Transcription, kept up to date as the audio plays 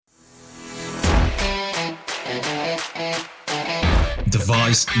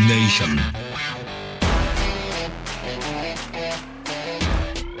Device Nation.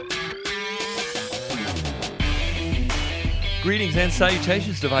 Greetings and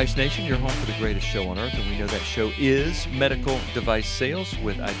salutations, Device Nation, your home for the greatest show on earth, and we know that show is Medical Device Sales,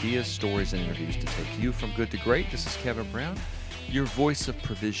 with ideas, stories, and interviews to take you from good to great. This is Kevin Brown, your voice of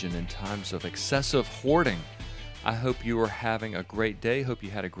provision in times of excessive hoarding. I hope you are having a great day. Hope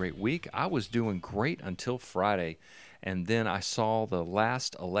you had a great week. I was doing great until Friday, and then I saw the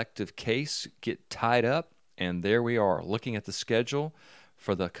last elective case get tied up, and there we are, looking at the schedule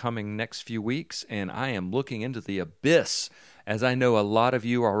for the coming next few weeks, and I am looking into the abyss, as I know a lot of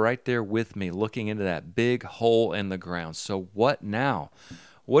you are right there with me, looking into that big hole in the ground. So what now?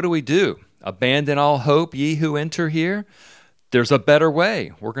 What do we do? Abandon all hope, ye who enter here? There's a better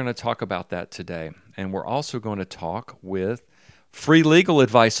way. We're going to talk about that today, and we're also going to talk with free legal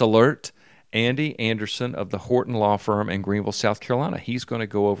advice alert, Andy Anderson of the Horton Law Firm in Greenville, South Carolina. He's going to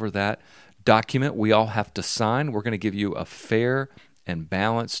go over that document we all have to sign. We're going to give you a fair and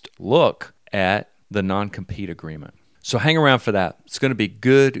balanced look at the non-compete agreement. So hang around for that. It's going to be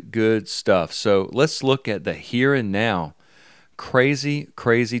good stuff. So let's look at the here and now. Crazy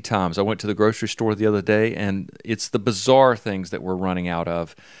times. I went to the grocery store the other day, and it's the bizarre things that we're running out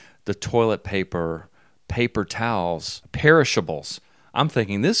of. The toilet paper, paper towels, perishables. I'm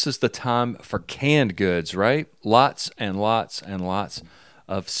thinking this is the time for canned goods, right? Lots and lots and lots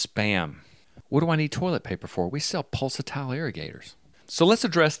of Spam. What do I need toilet paper for? We sell pulsatile irrigators. So let's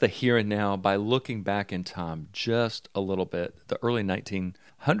address the here and now by looking back in time just a little bit, the early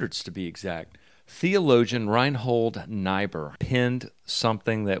 1900s to be exact. Theologian Reinhold Niebuhr penned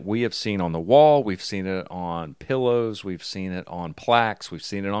something that we have seen on the wall. We've seen it on pillows. We've seen it on plaques. We've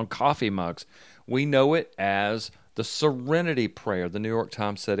seen it on coffee mugs. We know it as the Serenity Prayer. The New York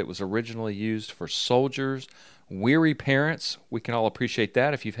Times said it was originally used for soldiers, weary parents. We can all appreciate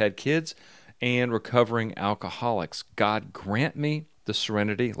that if you've had kids, and recovering alcoholics. God grant me the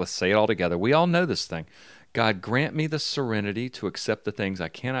serenity. Let's say it all together. We all know this thing. God grant me the serenity to accept the things I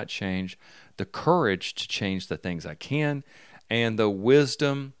cannot change, the courage to change the things I can, and the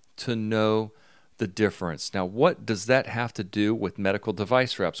wisdom to know the difference. Now, what does that have to do with medical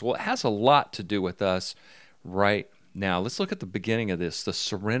device reps? Well, it has a lot to do with us right now. Let's look at the beginning of this, the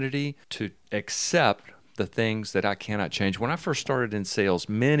serenity to accept the things that I cannot change. When I first started in sales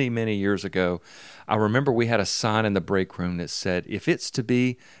many years ago, I remember we had a sign in the break room that said, if it's to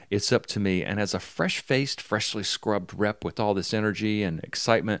be, it's up to me. And as a fresh-faced, freshly scrubbed rep with all this energy and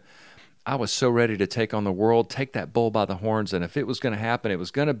excitement, I was so ready to take on the world, take that bull by the horns, and if it was going to happen, it was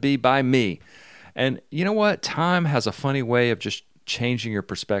going to be by me. And you know what? Time has a funny way of just changing your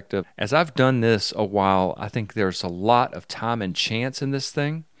perspective. As I've done this a while, I think there's a lot of time and chance in this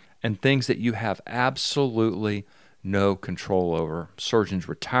thing, and things that you have absolutely no control over. Surgeons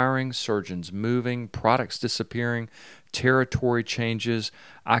retiring, surgeons moving, products disappearing, territory changes.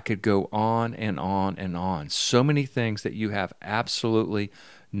 I could go on and on and on. So many things that you have absolutely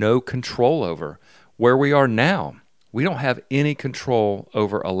no control over. Where we are now, we don't have any control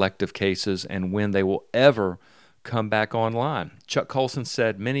over elective cases and when they will ever come back online. Chuck Colson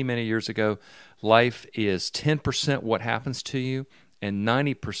said many years ago, life is 10% what happens to you and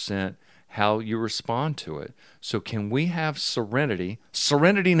 90% how you respond to it. So can we have serenity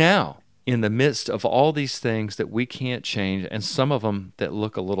now, in the midst of all these things that we can't change, and some of them that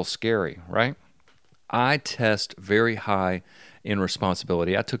look a little scary, right? I test very high in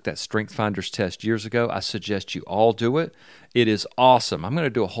responsibility. I took that Strength Finders test years ago. I suggest you all do it. It is awesome. I'm going to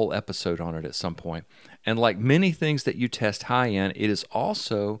do a whole episode on it at some point. And like many things that you test high in, it is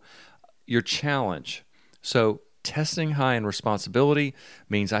also your challenge. So testing high in responsibility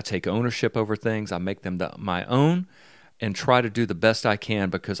means I take ownership over things. I make them my own and try to do the best I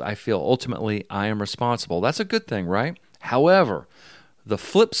can because I feel ultimately I am responsible. That's a good thing, right? However, the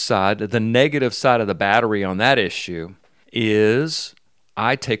flip side, the negative side of the battery on that issue is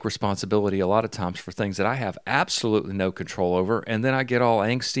I take responsibility a lot of times for things that I have absolutely no control over, and then I get all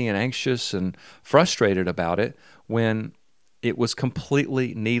angsty and anxious and frustrated about it when it was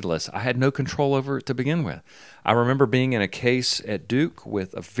completely needless. I had no control over it to begin with. I remember being in a case at Duke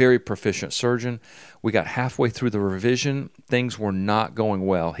with a very proficient surgeon. We got halfway through the revision. Things were not going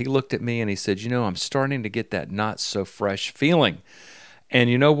well. He looked at me and he said, I'm starting to get that not so fresh feeling. And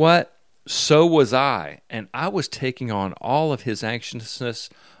you know what? So was I. And I was taking on all of his anxiousness,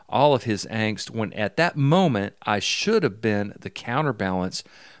 all of his angst, when at that moment I should have been the counterbalance,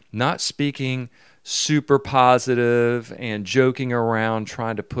 not speaking super positive and joking around,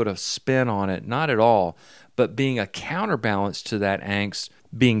 trying to put a spin on it. Not at all. But being a counterbalance to that angst,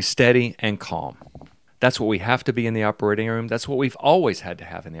 being steady and calm. That's what we have to be in the operating room. That's what we've always had to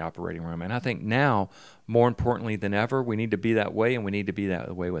have in the operating room. And I think now, more importantly than ever, we need to be that way, and we need to be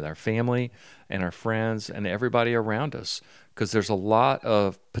that way with our family and our friends and everybody around us, because there's a lot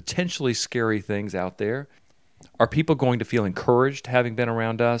of potentially scary things out there. Are people going to feel encouraged having been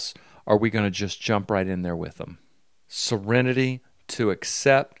around us? Or are we going to just jump right in there with them? Serenity to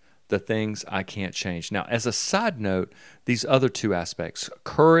accept the things I can't change. Now, as a side note, these other two aspects,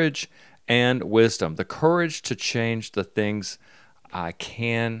 courage and wisdom, the courage to change the things I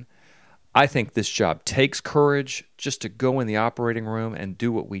can. I think this job takes courage. Just to go in the operating room and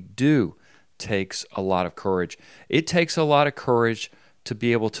do what we do takes a lot of courage. It takes a lot of courage to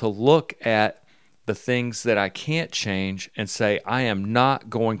be able to look at the things that I can't change and say, I am not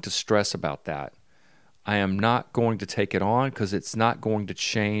going to stress about that. I am not going to take it on because it's not going to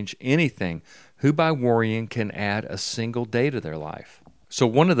change anything. Who by worrying can add a single day to their life? So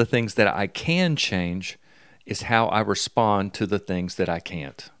one of the things that I can change is how I respond to the things that I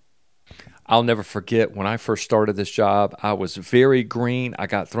can't. I'll never forget when I first started this job, I was very green. I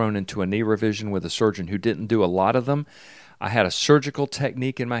got thrown into a knee revision with a surgeon who didn't do a lot of them. I had a surgical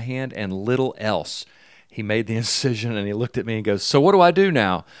technique in my hand and little else. He made the incision and he looked at me and goes, "So what do I do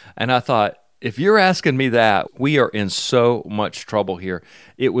now?" And I thought, if you're asking me that, we are in so much trouble here.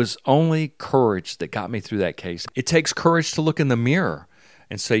 It was only courage that got me through that case. It takes courage to look in the mirror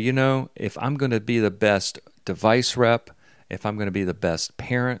and say, if I'm going to be the best device rep, if I'm going to be the best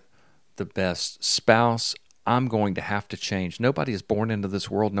parent, the best spouse, I'm going to have to change. Nobody is born into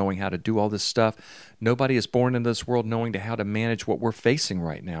this world knowing how to do all this stuff. Nobody is born into this world knowing how to manage what we're facing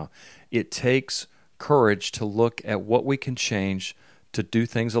right now. It takes courage to look at what we can change to do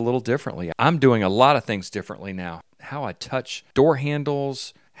things a little differently. I'm doing a lot of things differently now. How I touch door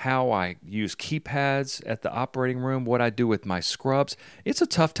handles, how I use keypads at the operating room, what I do with my scrubs. It's a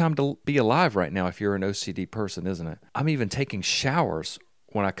tough time to be alive right now if you're an OCD person, isn't it? I'm even taking showers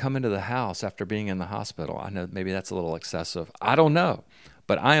when I come into the house after being in the hospital. I know maybe that's a little excessive. I don't know.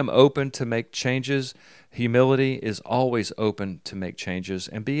 But I am open to make changes. Humility is always open to make changes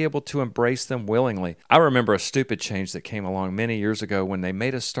and be able to embrace them willingly. I remember a stupid change that came along many years ago when they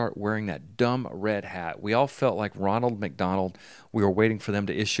made us start wearing that dumb red hat. We all felt like Ronald McDonald. We were waiting for them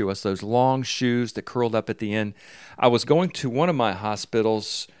to issue us those long shoes that curled up at the end. I was going to one of my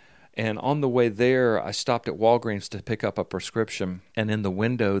hospitals, and on the way there, I stopped at Walgreens to pick up a prescription, and in the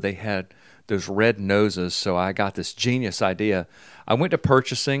window, they had those red noses, so I got this genius idea. I went to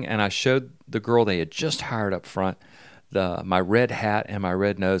purchasing, and I showed the girl they had just hired up front my red hat and my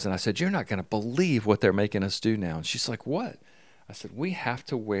red nose, and I said, "You're not going to believe what they're making us do now." And she's like, "What?" I said, "We have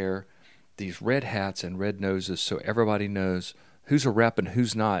to wear these red hats and red noses so everybody knows who's a rep and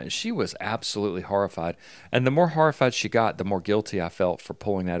who's not." And she was absolutely horrified. And the more horrified she got, the more guilty I felt for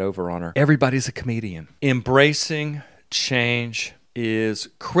pulling that over on her. Everybody's a comedian. Embracing change is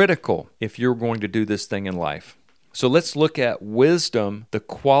critical if you're going to do this thing in life. So let's look at wisdom, the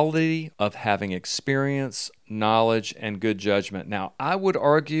quality of having experience, knowledge, and good judgment. Now, I would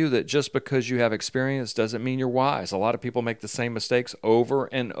argue that just because you have experience doesn't mean you're wise. A lot of people make the same mistakes over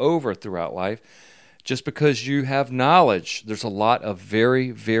and over throughout life. Just because you have knowledge, there's a lot of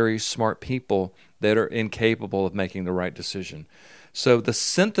very, very smart people that are incapable of making the right decision. So the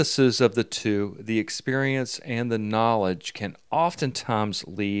synthesis of the two, the experience and the knowledge, can oftentimes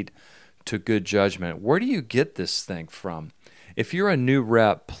lead to good judgment. Where do you get this thing from? If you're a new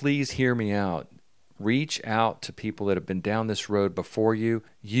rep, please hear me out. Reach out to people that have been down this road before you.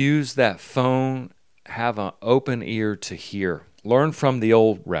 Use that phone. Have an open ear to hear. Learn from the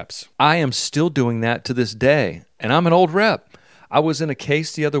old reps. I am still doing that to this day, and I'm an old rep. I was in a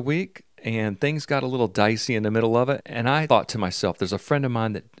case the other week, and things got a little dicey in the middle of it, and I thought to myself, there's a friend of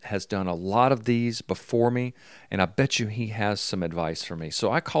mine that has done a lot of these before me, and I bet you he has some advice for me.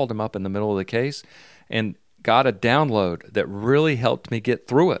 So I called him up in the middle of the case and got a download that really helped me get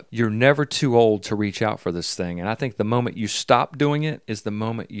through it. You're never too old to reach out for this thing, and I think the moment you stop doing it is the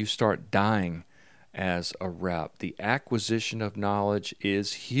moment you start dying as a rep. The acquisition of knowledge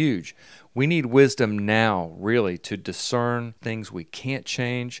is huge. We need wisdom now, really, to discern things we can't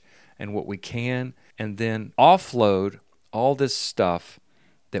change and what we can, and then offload all this stuff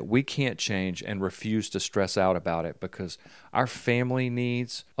that we can't change and refuse to stress out about it, because our family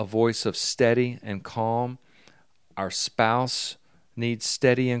needs a voice of steady and calm. Our spouse needs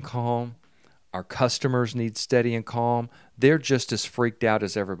steady and calm. Our customers need steady and calm. They're just as freaked out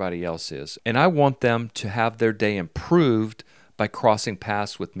as everybody else is. And I want them to have their day improved by crossing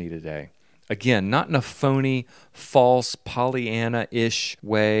paths with me today. Again, not in a phony, false, Pollyanna-ish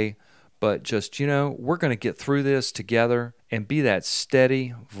way, but just, we're going to get through this together and be that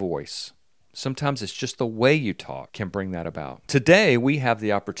steady voice. Sometimes it's just the way you talk can bring that about. Today, we have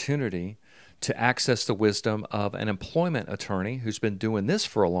the opportunity to access the wisdom of an employment attorney who's been doing this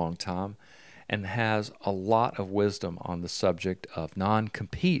for a long time and has a lot of wisdom on the subject of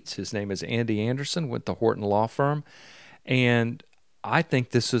non-competes. His name is Andy Anderson with the Horton Law Firm, and I think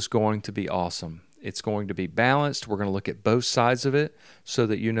this is going to be awesome. It's going to be balanced. We're going to look at both sides of it so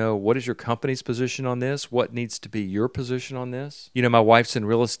that you know what is your company's position on this, what needs to be your position on this. You know, my wife's in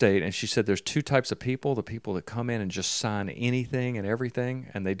real estate, and she said there's two types of people, the people that come in and just sign anything and everything,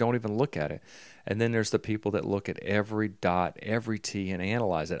 and they don't even look at it. And then there's the people that look at every dot, every T, and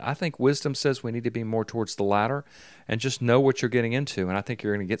analyze it. I think wisdom says we need to be more towards the latter and just know what you're getting into. And I think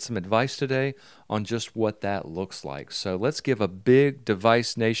you're going to get some advice today on just what that looks like. So let's give a big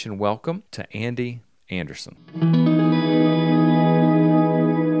Device Nation welcome to Andy Anderson.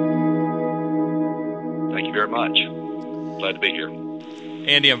 Thank you very much. Glad to be here.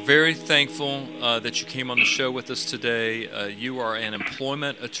 Andy, I'm very thankful that you came on the show with us today. You are an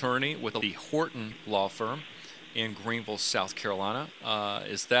employment attorney with the Horton Law Firm in Greenville, South Carolina.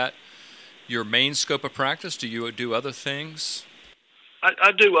 Is that your main scope of practice? Do you do other things?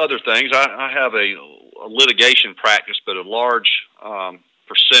 I do other things. I have a litigation practice, but a large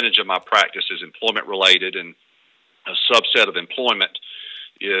percentage of my practice is employment-related, and a subset of employment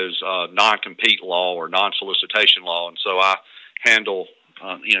is non-compete law or non-solicitation law, and so I handle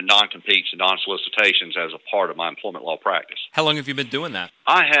non-competes and non-solicitations as a part of my employment law practice. How long have you been doing that?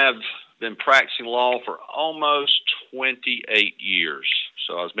 I have been practicing law for almost 28 years.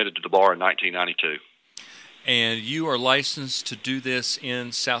 So I was admitted to the bar in 1992. And you are licensed to do this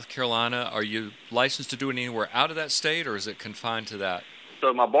in South Carolina. Are you licensed to do it anywhere out of that state, or is it confined to that?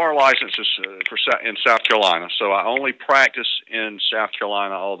 So my bar license is in South Carolina, so I only practice in South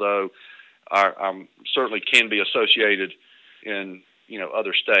Carolina, although I certainly can be associated in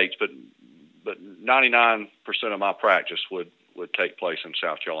other states, but 99% of my practice would take place in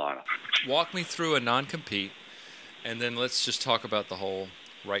South Carolina. Walk me through a non-compete, and then let's just talk about the whole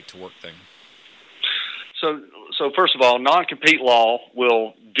right-to-work thing. So first of all, non-compete law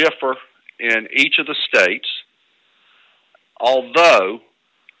will differ in each of the states, although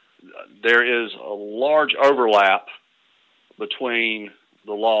there is a large overlap between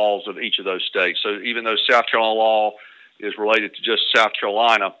the laws of each of those states. So even though South Carolina law is related to just South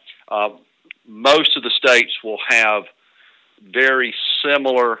Carolina, most of the states will have very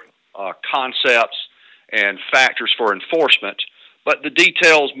similar concepts and factors for enforcement, but the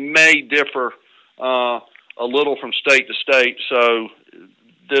details may differ a little from state to state. So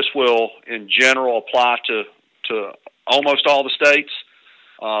this will, in general, apply to almost all the states.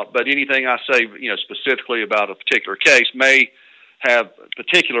 But anything I say, specifically about a particular case may have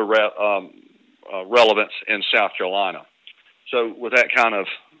particular relevance in South Carolina. So with that kind of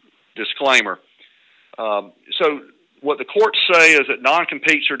disclaimer, so what the courts say is that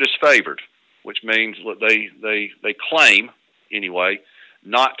non-competes are disfavored, which means that they claim, anyway,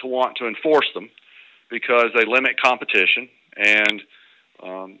 not to want to enforce them because they limit competition. And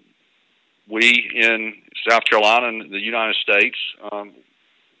we in South Carolina and the United States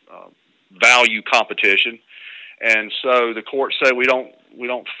value competition, and so the courts say we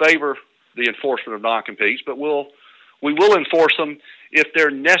don't favor the enforcement of non-competes, but we will enforce them if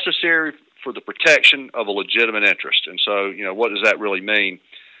they're necessary for the protection of a legitimate interest. And so, what does that really mean?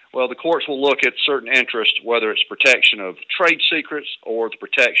 Well, the courts will look at certain interests, whether it's protection of trade secrets or the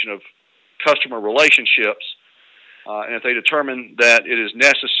protection of customer relationships. And if they determine that it is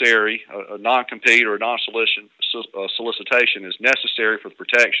necessary, a non-compete or a non-solicitation is necessary for the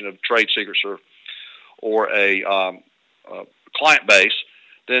protection of trade secrets or a client base,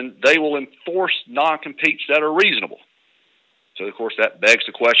 then they will enforce non-competes that are reasonable. So, of course, that begs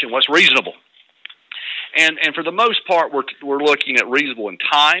the question, what's reasonable? And for the most part, we're looking at reasonable in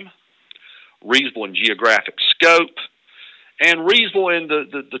time, reasonable in geographic scope, and reasonable in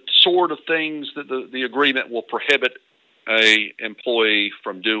the sort of things that the agreement will prohibit a employee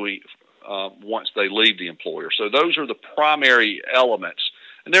from doing once they leave the employer. So those are the primary elements.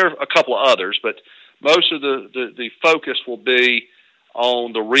 And there are a couple of others, but most of the focus will be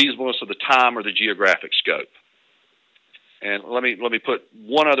on the reasonableness of the time or the geographic scope. And let me put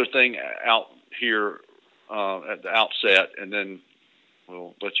one other thing out here at the outset, and then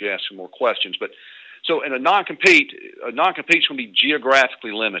we'll let you ask some more questions. But so in a non-compete can be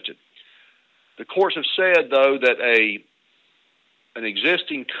geographically limited. The courts have said, though, that an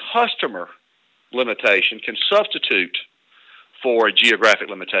existing customer limitation can substitute for a geographic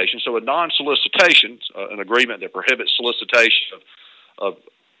limitation. So a non-solicitation, an agreement that prohibits solicitation of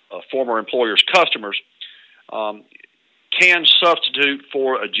a former employer's customers, can substitute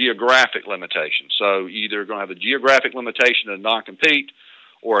for a geographic limitation. So either going to have a geographic limitation in a non-compete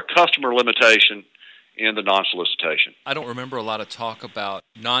or a customer limitation in the non-solicitation. I don't remember a lot of talk about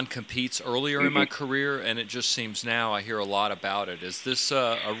non-competes earlier in my career, and it just seems now I hear a lot about it. Is this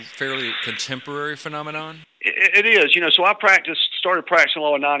a fairly contemporary phenomenon? It is. So I started practicing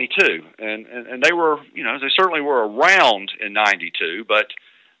law in 92, and they were, they certainly were around in 92, but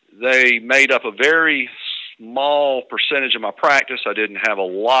they made up a very small percentage of my practice. I didn't have a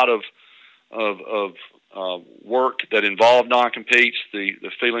lot of work that involved non-competes.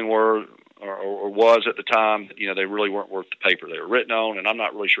 The feeling was at the time, they really weren't worth the paper they were written on, and I'm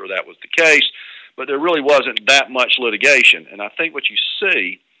not really sure that was the case, but there really wasn't that much litigation. And I think what you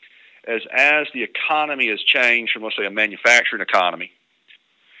see as the economy has changed from, let's say, a manufacturing economy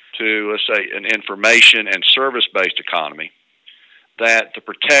to, let's say, an information and service-based economy, that the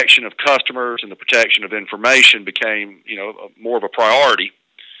protection of customers and the protection of information became, more of a priority.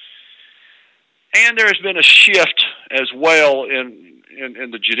 And there has been a shift as well in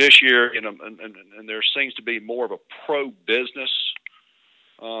the judiciary, and there seems to be more of a pro-business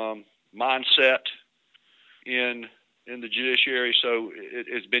mindset in the judiciary. So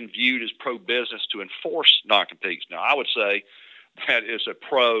it's been viewed as pro-business to enforce non-competes. Now, I would say that is a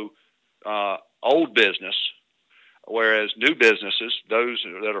pro-old business, whereas new businesses, those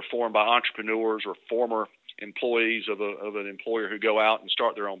that are formed by entrepreneurs or former employees of an employer who go out and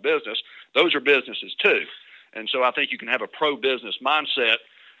start their own business, those are businesses too. And so I think you can have a pro-business mindset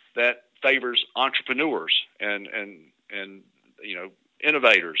that favors entrepreneurs and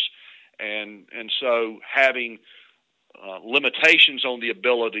innovators, and so having limitations on the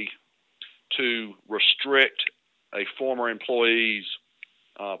ability to restrict a former employee's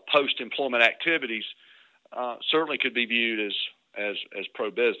post-employment activities certainly could be viewed as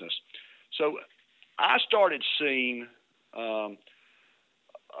pro-business. So I started seeing an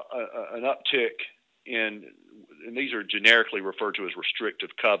uptick in, and these are generically referred to as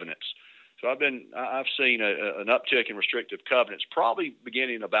restrictive covenants. So I've seen an uptick in restrictive covenants probably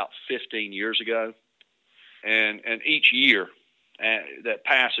beginning about 15 years ago, and each year that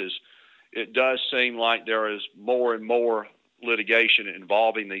passes, it does seem like there is more and more litigation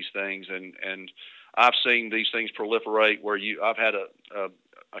involving these things, and I've seen these things proliferate where I've had a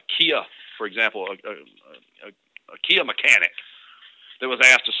Kia, for example, a Kia mechanic that was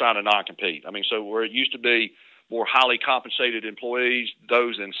asked to sign a non-compete. I mean, so where it used to be more highly compensated employees,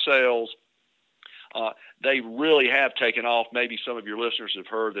 those in sales, they really have taken off. Maybe some of your listeners have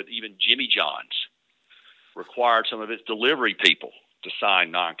heard that even Jimmy John's required some of its delivery people to sign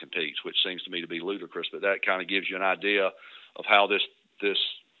non-competes, which seems to me to be ludicrous, but that kind of gives you an idea of how these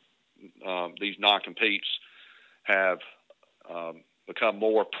non-competes have become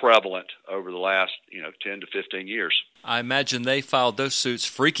more prevalent over the last 10 to 15 years. I imagine they filed those suits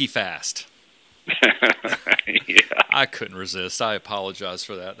freaky fast. Yeah. I couldn't resist. I apologize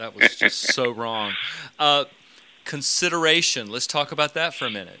for that. That was just so wrong. Consideration. Let's talk about that for a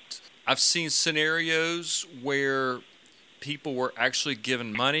minute. I've seen scenarios where people were actually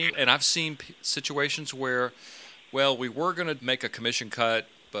given money, and I've seen situations where, well, we were going to make a commission cut,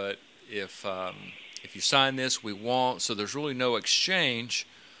 but if you sign this, we won't. So there's really no exchange,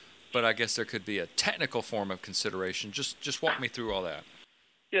 but I guess there could be a technical form of consideration. Just walk me through all that.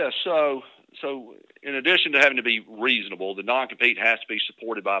 Yeah, so in addition to having to be reasonable, the non-compete has to be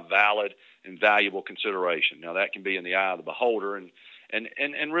supported by valid and valuable consideration. Now, that can be in the eye of the beholder, and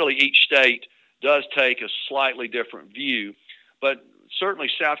really each state does take a slightly different view, but certainly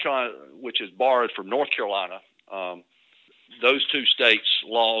South Carolina, which is borrowed from North Carolina, those two states'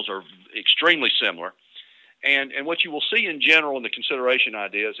 laws are extremely similar. And what you will see in general in the consideration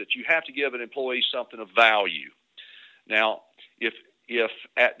idea is that you have to give an employee something of value. Now, if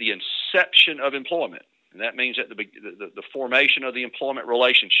at the inception of employment, and that means at the formation of the employment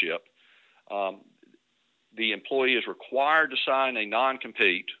relationship, the employee is required to sign a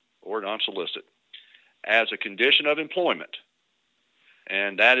non-compete or non-solicit as a condition of employment,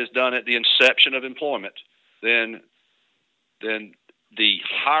 and that is done at the inception of employment, then the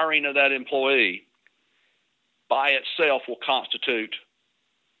hiring of that employee by itself will constitute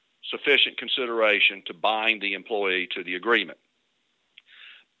sufficient consideration to bind the employee to the agreement.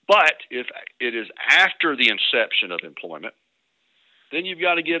 But if it is after the inception of employment, then you've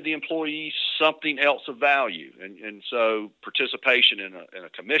got to give the employee something else of value. And so participation in a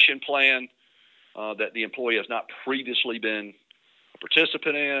commission plan that the employee has not previously been a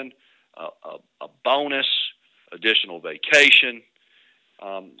participant in, a bonus, additional vacation,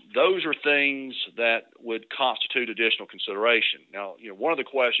 those are things that would constitute additional consideration. Now, one of the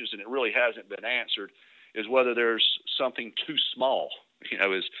questions, and it really hasn't been answered, is whether there's something too small.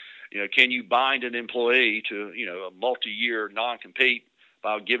 Can you bind an employee to, a multi-year non-compete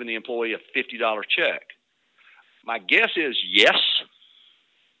by giving the employee a $50 check? My guess is yes.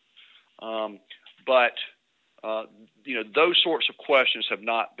 But those sorts of questions have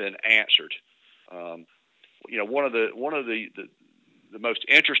not been answered. One of the most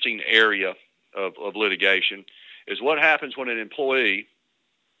interesting area of litigation is what happens when an employee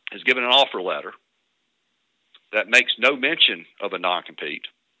is given an offer letter that makes no mention of a non-compete.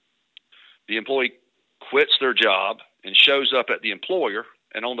 The employee quits their job and shows up at the employer,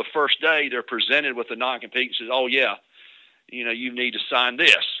 and on the first day they're presented with a non-compete and says, "Oh yeah, you need to sign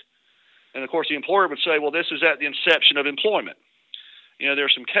this." And of course the employer would say, "Well, this is at the inception of employment."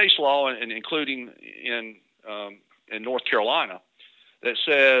 There's some case law, and including in North Carolina, that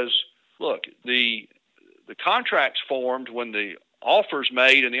says, look, the contract's formed when the offer's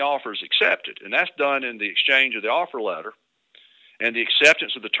made and the offer's accepted, and that's done in the exchange of the offer letter and the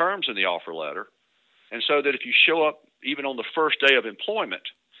acceptance of the terms in the offer letter. And so that if you show up even on the first day of employment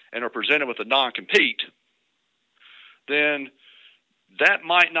and are presented with a non-compete, then that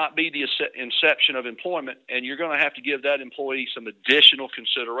might not be the inception of employment, and you're going to have to give that employee some additional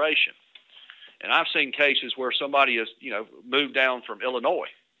consideration. And I've seen cases where somebody has, moved down from Illinois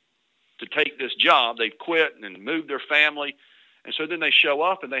to take this job. They've quit and moved their family, and so then they show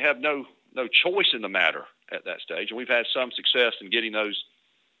up and they have no choice in the matter at that stage. And we've had some success in getting those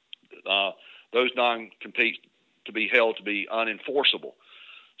non-competes to be held to be unenforceable.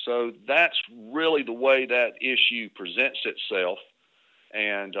 So that's really the way that issue presents itself.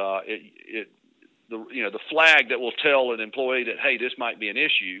 And the flag that will tell an employee that, hey, this might be an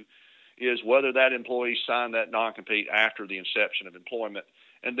issue, is whether that employee signed that non-compete after the inception of employment,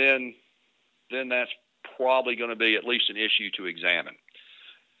 and then that's probably going to be at least an issue to examine.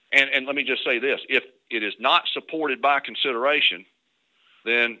 And let me just say this: if it is not supported by consideration,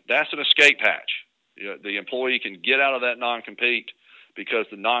 then that's an escape hatch. The employee can get out of that non-compete because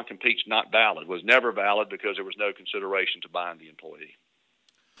the non-compete's not valid, was never valid because there was no consideration to bind the employee.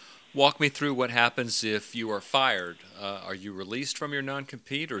 Walk me through what happens if you are fired. Are you released from your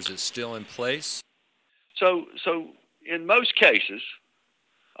non-compete, or is it still in place? So in most cases,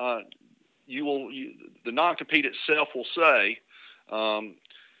 the non-compete itself will say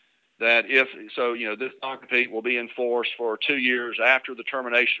that this non-compete will be enforced for 2 years after the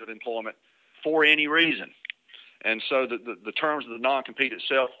termination of employment for any reason. And so the terms of the non-compete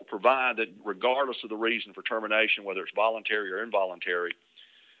itself will provide that regardless of the reason for termination, whether it's voluntary or involuntary,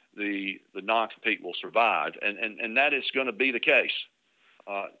 the non-compete will survive, and that is going to be the case.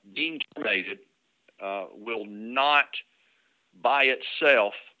 Being terminated will not by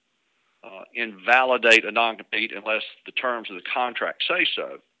itself invalidate a non-compete unless the terms of the contract say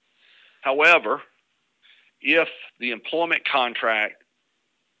so. However, if the employment contract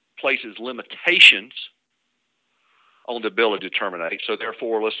places limitations on the ability to terminate, so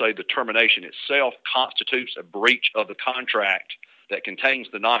therefore, let's say the termination itself constitutes a breach of the contract that contains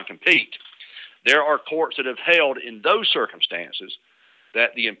the non-compete, there are courts that have held in those circumstances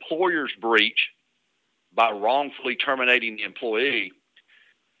that the employer's breach by wrongfully terminating the employee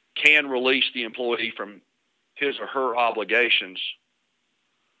can release the employee from his or her obligations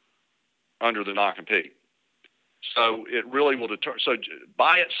under the non-compete. So it really will deter. So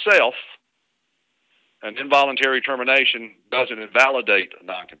by itself, an involuntary termination doesn't invalidate a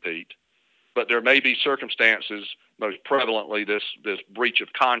non-compete, but there may be circumstances, most prevalently this breach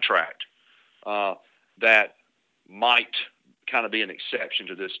of contract, that might kind of be an exception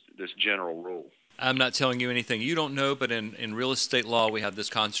to this general rule. I'm not telling you anything you don't know, but in real estate law we have this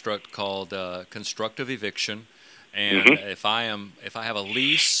construct called constructive eviction, and if I have a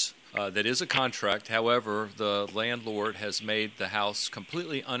lease that is a contract, however the landlord has made the house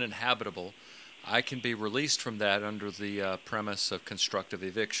completely uninhabitable, I can be released from that under the premise of constructive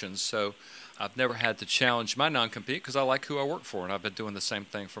eviction. So I've never had to challenge my non-compete because I like who I work for, and I've been doing the same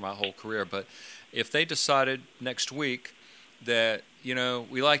thing for my whole career. But if they decided next week that,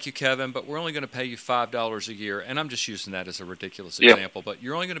 we like you, Kevin, but we're only going to pay you $5 a year, and I'm just using that as a ridiculous example, but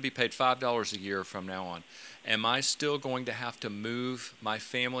you're only going to be paid $5 a year from now on. Am I still going to have to move my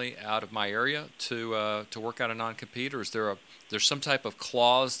family out of my area to work out a non-compete, or is there's some type of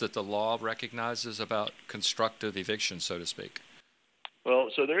clause that the law recognizes about constructive eviction, so to speak? Well,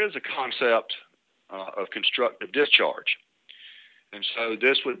 so there is a concept of constructive discharge, and so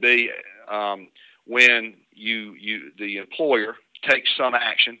this would be when the employer takes some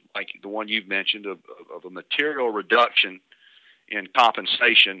action, like the one you've mentioned, of a material reduction in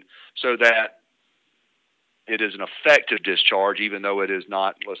compensation, so that it is an effective discharge, even though it is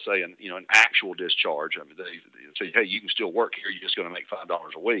not, let's say, an actual discharge. I mean, they say, hey, you can still work here. You're just going to make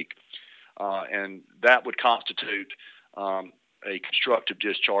 $5 a week, and that would constitute a constructive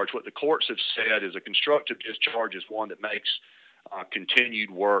discharge. What the courts have said is a constructive discharge is one that makes continued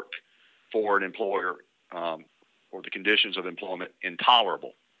work for an employer or the conditions of employment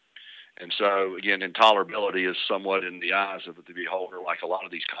intolerable. And so, again, intolerability is somewhat in the eyes of the beholder, like a lot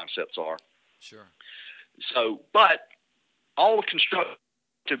of these concepts are. Sure. So, but all a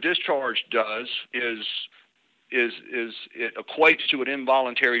constructive discharge does is it equates to an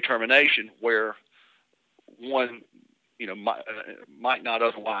involuntary termination where one, might not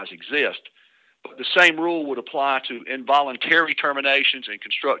otherwise exist. But the same rule would apply to involuntary terminations and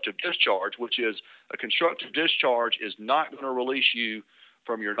constructive discharge, which is a constructive discharge is not going to release you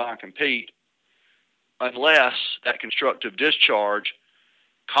from your non-compete unless that constructive discharge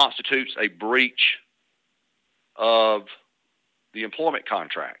constitutes a breach of the employment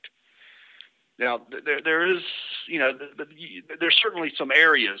contract. Now, there's certainly some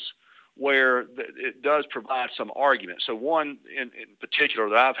areas where it does provide some argument. So one in particular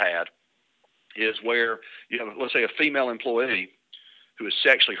that I've had is where, let's say a female employee who is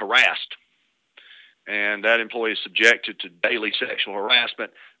sexually harassed, and that employee is subjected to daily sexual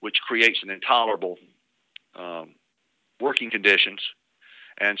harassment, which creates an intolerable working conditions.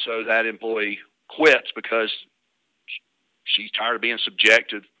 And so that employee quits because she's tired of being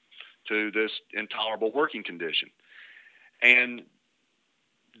subjected to this intolerable working condition. And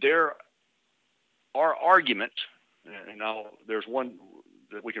there are arguments, and there's one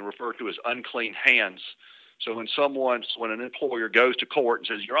that we can refer to as unclean hands. So when an employer goes to court and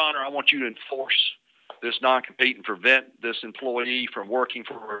says, Your Honor, I want you to enforce this non-compete and prevent this employee from working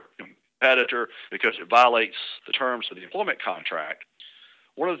for a competitor because it violates the terms of the employment contract,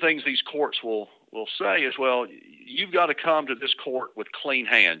 one of the things these courts will say is, well, you've got to come to this court with clean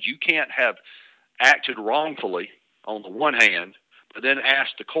hands. You can't have acted wrongfully on the one hand, but then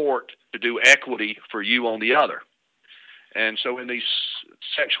ask the court to do equity for you on the other. And so in these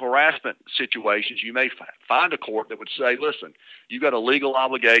sexual harassment situations, you may find a court that would say, listen, you've got a legal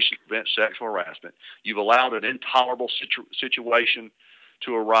obligation to prevent sexual harassment. You've allowed an intolerable situation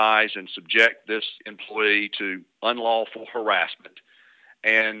to arise and subject this employee to unlawful harassment.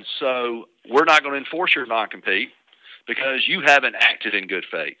 And so we're not going to enforce your non-compete because you haven't acted in good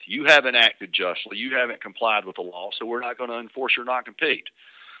faith. You haven't acted justly. You haven't complied with the law, so we're not going to enforce your non-compete.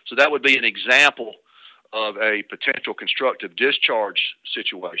 So that would be an example of a potential constructive discharge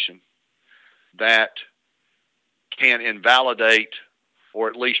situation that can invalidate or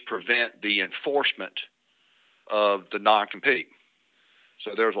at least prevent the enforcement of the non-compete.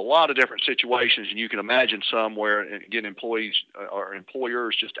 So there's a lot of different situations, and you can imagine some where, again, employees or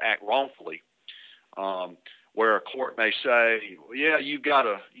employers just act wrongfully, where a court may say, well, yeah, you've got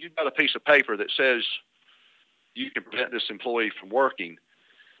a piece of paper that says you can prevent this employee from working,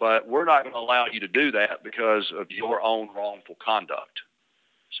 but we're not going to allow you to do that because of your own wrongful conduct.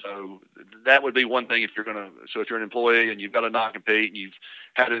 So that would be one thing if you're an employee and you've got a non-compete and you've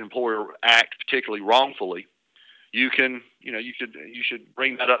had an employer act particularly wrongfully, you should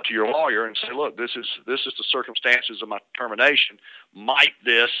bring that up to your lawyer and say, look, this is the circumstances of my termination. Might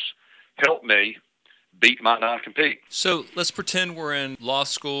this help me beat my non-compete? So let's pretend we're in law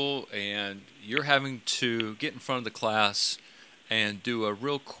school and you're having to get in front of the class and do a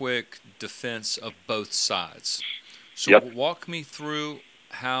real quick defense of both sides. So Walk me through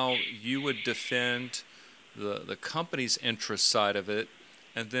how you would defend the company's interest side of it,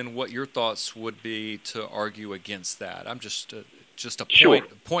 and then what your thoughts would be to argue against that. I'm just a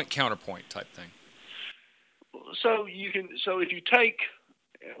point counterpoint type thing. So if you take,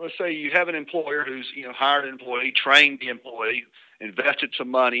 let's say you have an employer who's hired an employee, trained the employee, invested some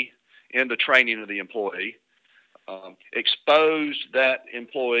money in the training of the employee, exposed that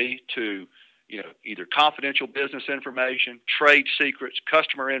employee to either confidential business information, trade secrets,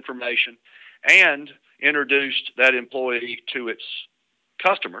 customer information, and introduced that employee to its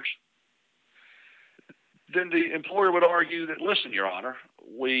customers, then the employer would argue that, listen, Your Honor,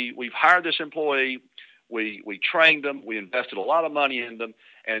 we've hired this employee, we trained them, we invested a lot of money in them,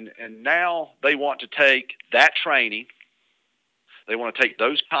 and now they want to take that training, they want to take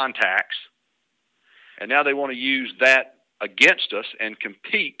those contacts, and now they want to use that against us and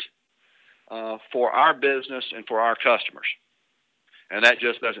compete for our business and for our customers. And that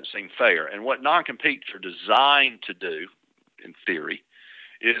just doesn't seem fair. And what non-competes are designed to do, in theory,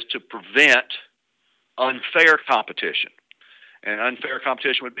 is to prevent unfair competition. And unfair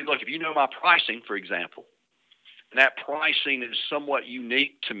competition would be, look, if you know my pricing, for example, and that pricing is somewhat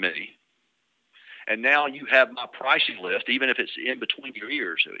unique to me, and now you have my pricing list, even if it's in between your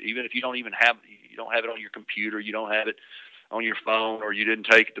ears, even if you don't have it on your computer, you don't have it on your phone, or you didn't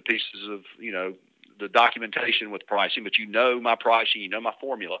take the pieces of, the documentation with pricing, but you know my pricing, you know my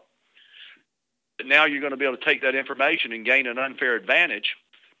formula. But now you're going to be able to take that information and gain an unfair advantage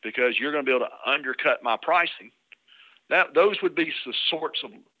because you're going to be able to undercut my pricing. Those would be the sorts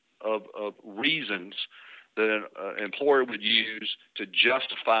of reasons that an employer would use to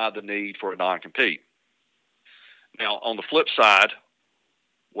justify the need for a non-compete. Now, on the flip side,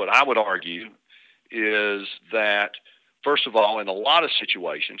 what I would argue is that, first of all, in a lot of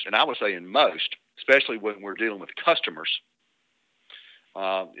situations, and I would say in most, especially when we're dealing with customers,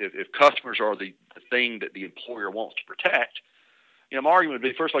 if customers are the thing that the employer wants to protect, my argument would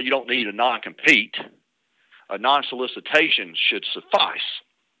be, first of all, you don't need a non-compete. A non-solicitation should suffice.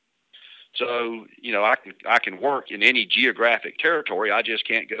 So, I can work in any geographic territory. I just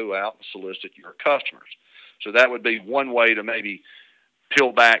can't go out and solicit your customers. So that would be one way to maybe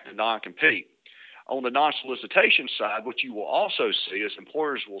peel back the non-compete. On the non-solicitation side, what you will also see is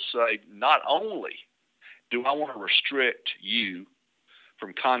employers will say, not only do I want to restrict you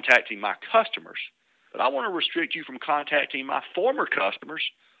from contacting my customers, but I want to restrict you from contacting my former customers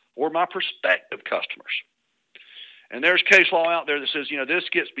or my prospective customers. And there's case law out there that says, this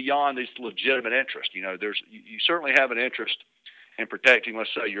gets beyond this legitimate interest. You certainly have an interest in protecting,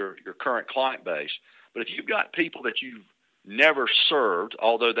 let's say, your current client base. But if you've got people that you've never served,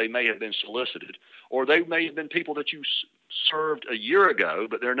 although they may have been solicited, or they may have been people that you served a year ago,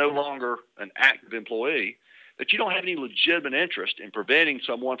 but they're no longer an active employee, that you don't have any legitimate interest in preventing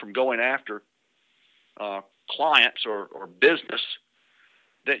someone from going after clients or business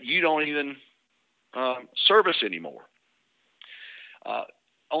that you don't even service anymore.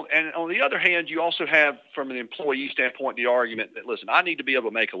 And on the other hand, you also have, from an employee standpoint, the argument that, listen, I need to be able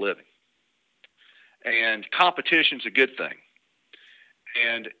to make a living. And competition's a good thing.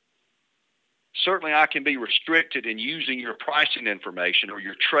 And certainly I can be restricted in using your pricing information or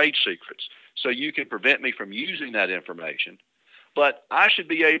your trade secrets, so you can prevent me from using that information. But I should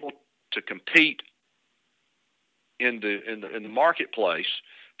be able to compete in the marketplace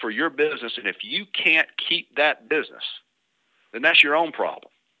for your business, and if you can't keep that business, then that's your own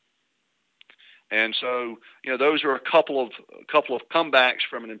problem. And so, those are a couple of comebacks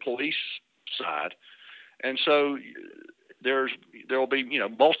from an employee's side, and so there will be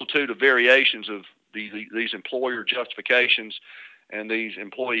multitude of variations of these employer justifications and these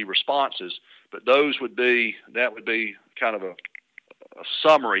employee responses, but that would be kind of a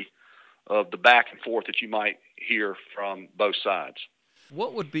summary of the back and forth that you might hear from both sides.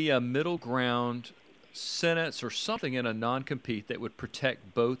 What would be a middle ground sentence or something in a non-compete that would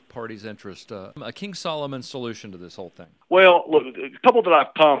protect both parties' interest? A King Solomon solution to this whole thing? Well, look, a couple that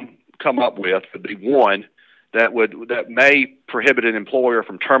I've come up with would be one that may prohibit an employer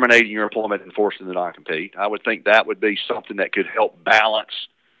from terminating your employment and enforcing the non-compete. I would think that would be something that could help balance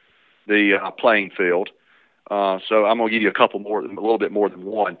the playing field. So I'm going to give you a little bit more than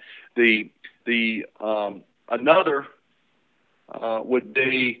one. Another would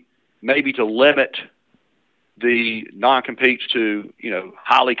be maybe to limit the non-competes to,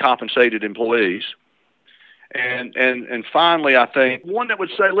 highly compensated employees. And finally, I think one that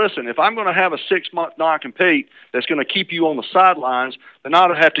would say, listen, if I'm going to have a 6-month non-compete that's going to keep you on the sidelines, then I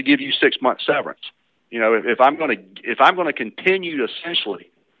would have to give you 6-month severance. If I'm going to continue to essentially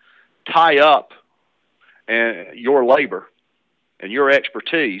tie up your labor and your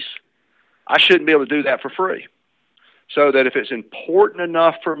expertise, I shouldn't be able to do that for free. So that if it's important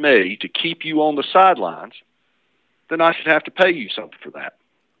enough for me to keep you on the sidelines, then I should have to pay you something for that.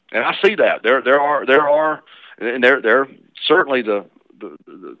 And I see that there are, and they're certainly the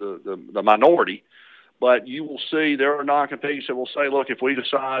minority, but you will see there are non-competes that will say, look, if we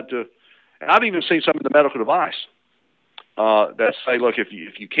decide to, and I've even seen some of the medical device that say, look, if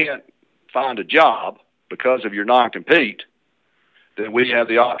you can't find a job because of your non-compete, then we have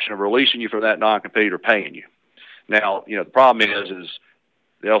the option of releasing you from that non-compete or paying you. Now, the problem is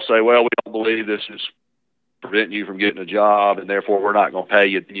they'll say, well, we don't believe this is preventing you from getting a job, and therefore we're not going to pay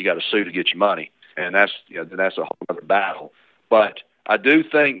you. Then you got to sue to get your money, and that's a whole other battle. But I do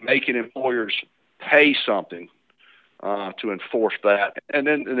think making employers pay something to enforce that, and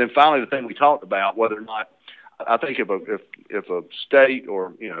then finally the thing we talked about, whether or not I think if a state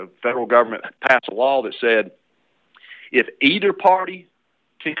or federal government passed a law that said if either party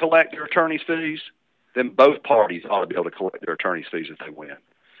can collect their attorney's fees, then both parties ought to be able to collect their attorney's fees if they win.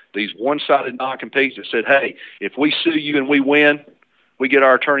 These one-sided non-competes that said, hey, if we sue you and we win, we get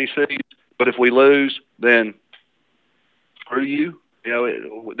our attorney's fees, but if we lose, then screw you.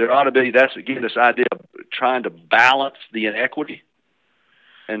 There ought to be, that's again this idea of trying to balance the inequity.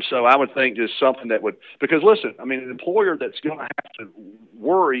 And so I would think just something that would, because listen, I mean, an employer that's going to have to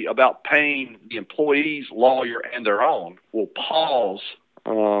worry about paying the employee's lawyer and their own will pause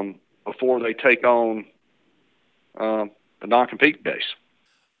before they take on a non-compete case.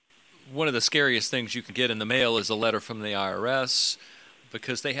 One of the scariest things you can get in the mail is a letter from the IRS,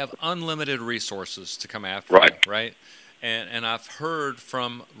 because they have unlimited resources to come after you, right? And I've heard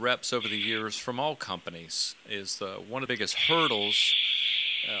from reps over the years from all companies is one of the biggest hurdles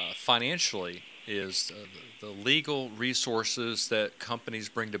financially is the legal resources that companies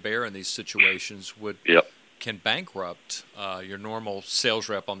bring to bear in these situations can bankrupt your normal sales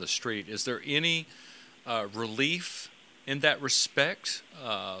rep on the street. Is there any relief in that respect?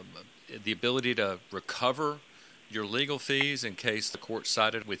 The ability to recover your legal fees in case the court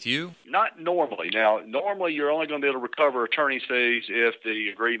sided with you? Not normally. Now, normally you're only going to be able to recover attorney's fees if the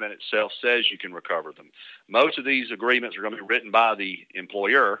agreement itself says you can recover them. Most of these agreements are going to be written by the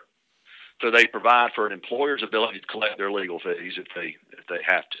employer, so they provide for an employer's ability to collect their legal fees if they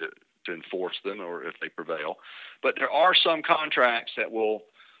have to enforce them or if they prevail. But there are some contracts that will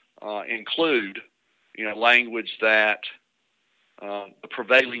include, language that the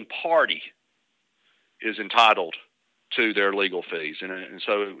prevailing party is entitled to their legal fees. And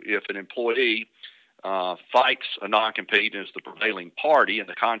so if an employee fights a non-compete and is the prevailing party and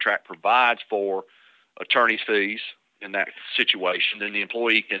the contract provides for attorney's fees in that situation, then the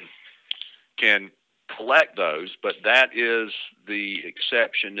employee can collect those, but that is the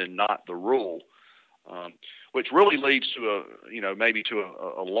exception and not the rule, which really leads to maybe to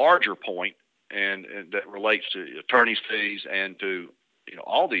a larger point and that relates to attorney's fees and to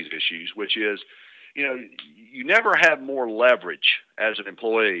all these issues, which is you never have more leverage as an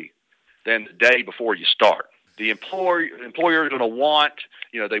employee than the day before you start. The employer is going to want,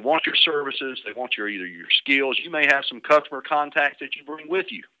 they want your services, they want either your skills. You may have some customer contacts that you bring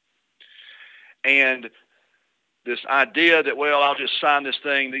with you. And this idea that, I'll just sign this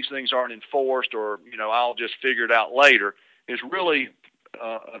thing, these things aren't enforced, or, I'll just figure it out later, is really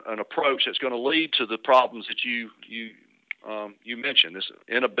an approach that's going to lead to the problems that you mentioned, this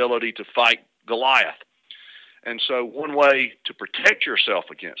inability to fight Goliath. And so one way to protect yourself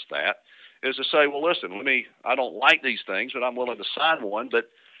against that is to say, listen, I don't like these things, but I'm willing to sign one,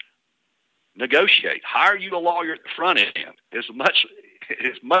 but negotiate. Hire you a lawyer at the front end. It's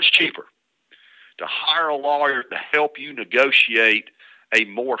much cheaper to hire a lawyer to help you negotiate a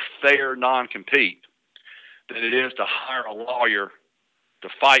more fair non-compete than it is to hire a lawyer to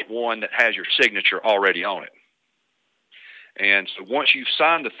fight one that has your signature already on it. And so once you've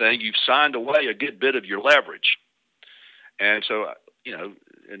signed the thing, you've signed away a good bit of your leverage. And so,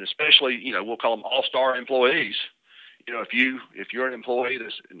 and especially, we'll call them all-star employees. If you're an employee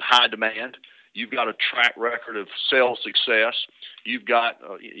that's in high demand, you've got a track record of sales success, you've got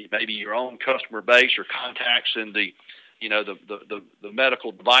maybe your own customer base or contacts in the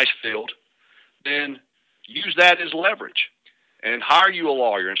medical device field, then use that as leverage and hire you a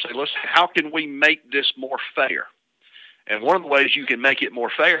lawyer and say, listen, how can we make this more fair? And one of the ways you can make it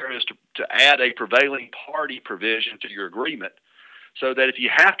more fair is to add a prevailing party provision to your agreement so that if you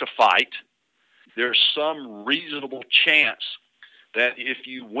have to fight, there's some reasonable chance that if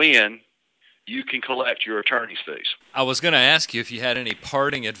you win, you can collect your attorney's fees. I was going to ask you if you had any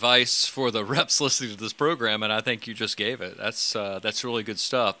parting advice for the reps listening to this program, and I think you just gave it. That's really good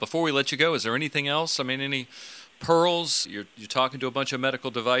stuff. Before we let you go, is there anything else? Any pearls? You're talking to a bunch of medical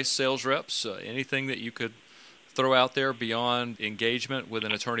device sales reps. Anything that you could throw out there beyond engagement with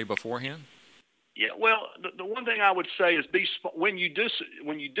an attorney beforehand? Yeah, the one thing I would say is when you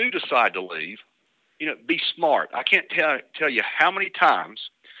do decide to leave, be smart. I can't tell you how many times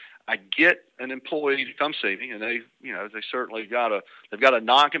I get an employee to come see me, and they certainly they've got a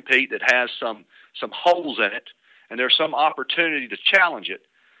non-compete that has some holes in it, and there's some opportunity to challenge it,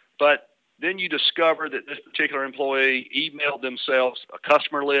 but then you discover that this particular employee emailed themselves a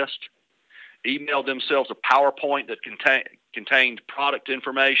customer list, emailed themselves a PowerPoint that contained product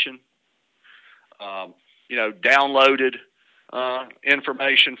information, downloaded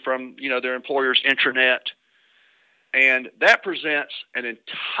information from their employer's intranet, and that presents an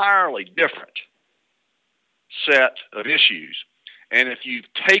entirely different set of issues. And if you've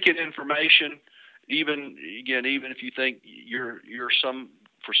taken information, even if you think you're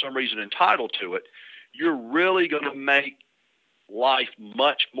for some reason entitled to it, you're really going to make life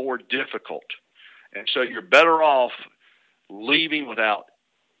much more difficult. And so you're better off leaving without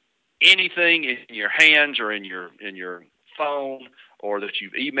anything in your hands or in your phone or that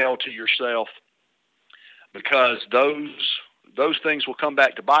you've emailed to yourself, because those those things will come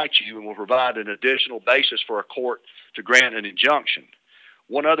back to bite you and will provide an additional basis for a court to grant an injunction.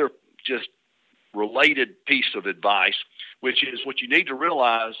 One other just related piece of advice, which is what you need to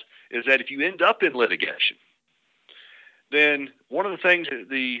realize, is that if you end up in litigation, then one of the things that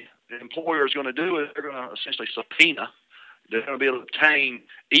the employer is going to do is they're going to essentially subpoena. They're going to be able to obtain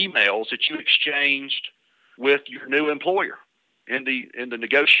emails that you exchanged with your new employer in the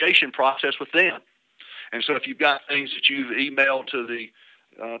negotiation process with them. And so if you've got things that you've emailed to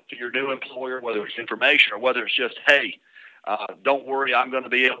your new employer, whether it's information or whether it's just, hey, don't worry, I'm going to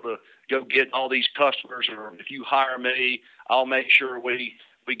be able to go get all these customers, or if you hire me, I'll make sure we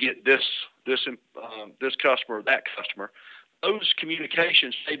get this customer or that customer. Those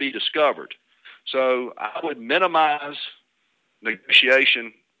communications may be discovered. So I would minimize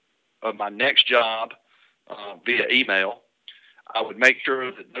negotiation of my next job via email. I would make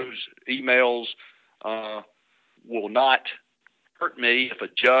sure that those emails will not hurt me if a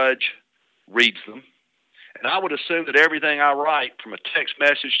judge reads them. And I would assume that everything I write, from a text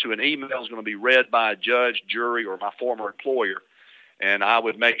message to an email, is going to be read by a judge, jury, or my former employer. And I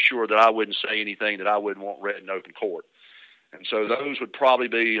would make sure that I wouldn't say anything that I wouldn't want read in open court. And so those would probably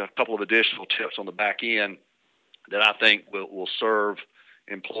be a couple of additional tips on the back end that I think will serve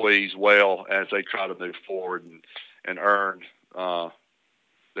employees well as they try to move forward and earn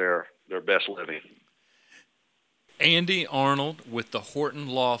their best living. Andy Arnold with the Horton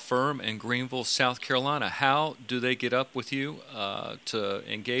Law Firm in Greenville, South Carolina. How do they get up with you to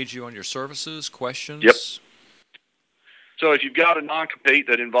engage you on your services, questions? Yep. So if you've got a non-compete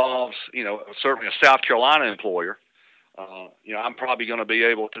that involves, certainly a South Carolina employer, I'm probably going to be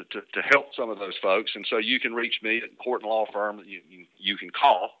able to help some of those folks. And so you can reach me at Horton Law Firm. You can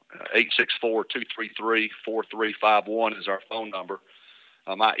call 864-233-4351 is our phone number.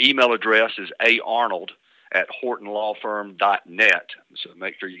 My email address is aarnold@hortonlawfirm.net. So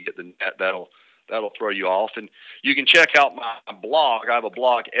make sure you get the net. That'll throw you off. And you can check out my blog. I have a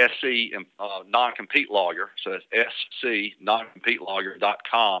blog, SC Non-Compete Lawyer. So it's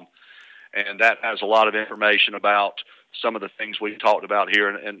scnoncompetelawyer.com. And that has a lot of information about some of the things we talked about here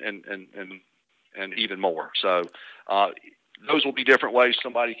and even more. So those will be different ways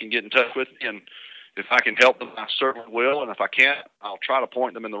somebody can get in touch with me. And if I can help them, I certainly will. And if I can't, I'll try to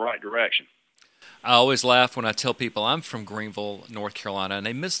point them in the right direction. I always laugh when I tell people I'm from Greenville, North Carolina, and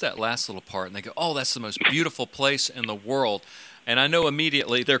they miss that last little part, and they go, oh, that's the most beautiful place in the world. And I know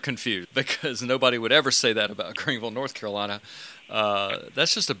immediately they're confused because nobody would ever say that about Greenville, North Carolina.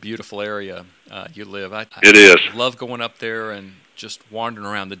 That's just a beautiful area you live. It is. I love going up there and just wandering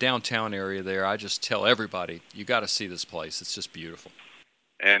around the downtown area there. I just tell everybody, you got to see this place. It's just beautiful.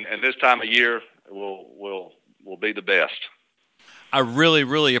 And this time of year will be the best. I really,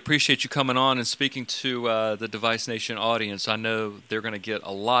 really appreciate you coming on and speaking to the Device Nation audience. I know they're going to get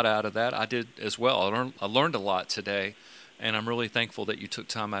a lot out of that. I did as well. I learned a lot today, and I'm really thankful that you took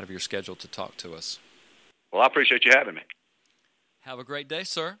time out of your schedule to talk to us. Well, I appreciate you having me. Have a great day,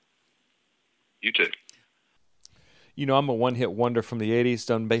 sir. You too. I'm a one-hit wonder from the 80s,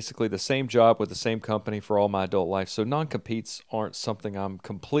 done basically the same job with the same company for all my adult life, so non-competes aren't something I'm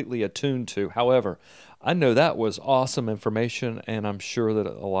completely attuned to. However, I know that was awesome information, and I'm sure that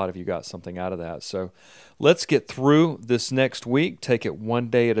a lot of you got something out of that. So let's get through this next week, take it one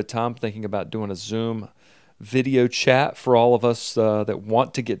day at a time, thinking about doing a Zoom video chat for all of us that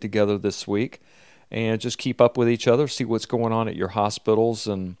want to get together this week, and just keep up with each other, see what's going on at your hospitals,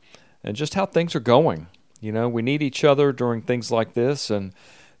 and just how things are going. We need each other during things like this, and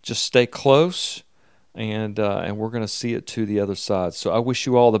just stay close, and we're going to see it to the other side. So I wish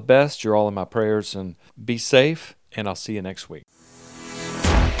you all the best. You're all in my prayers, and be safe, and I'll see you next week.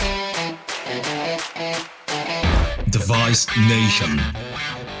 Device Nation.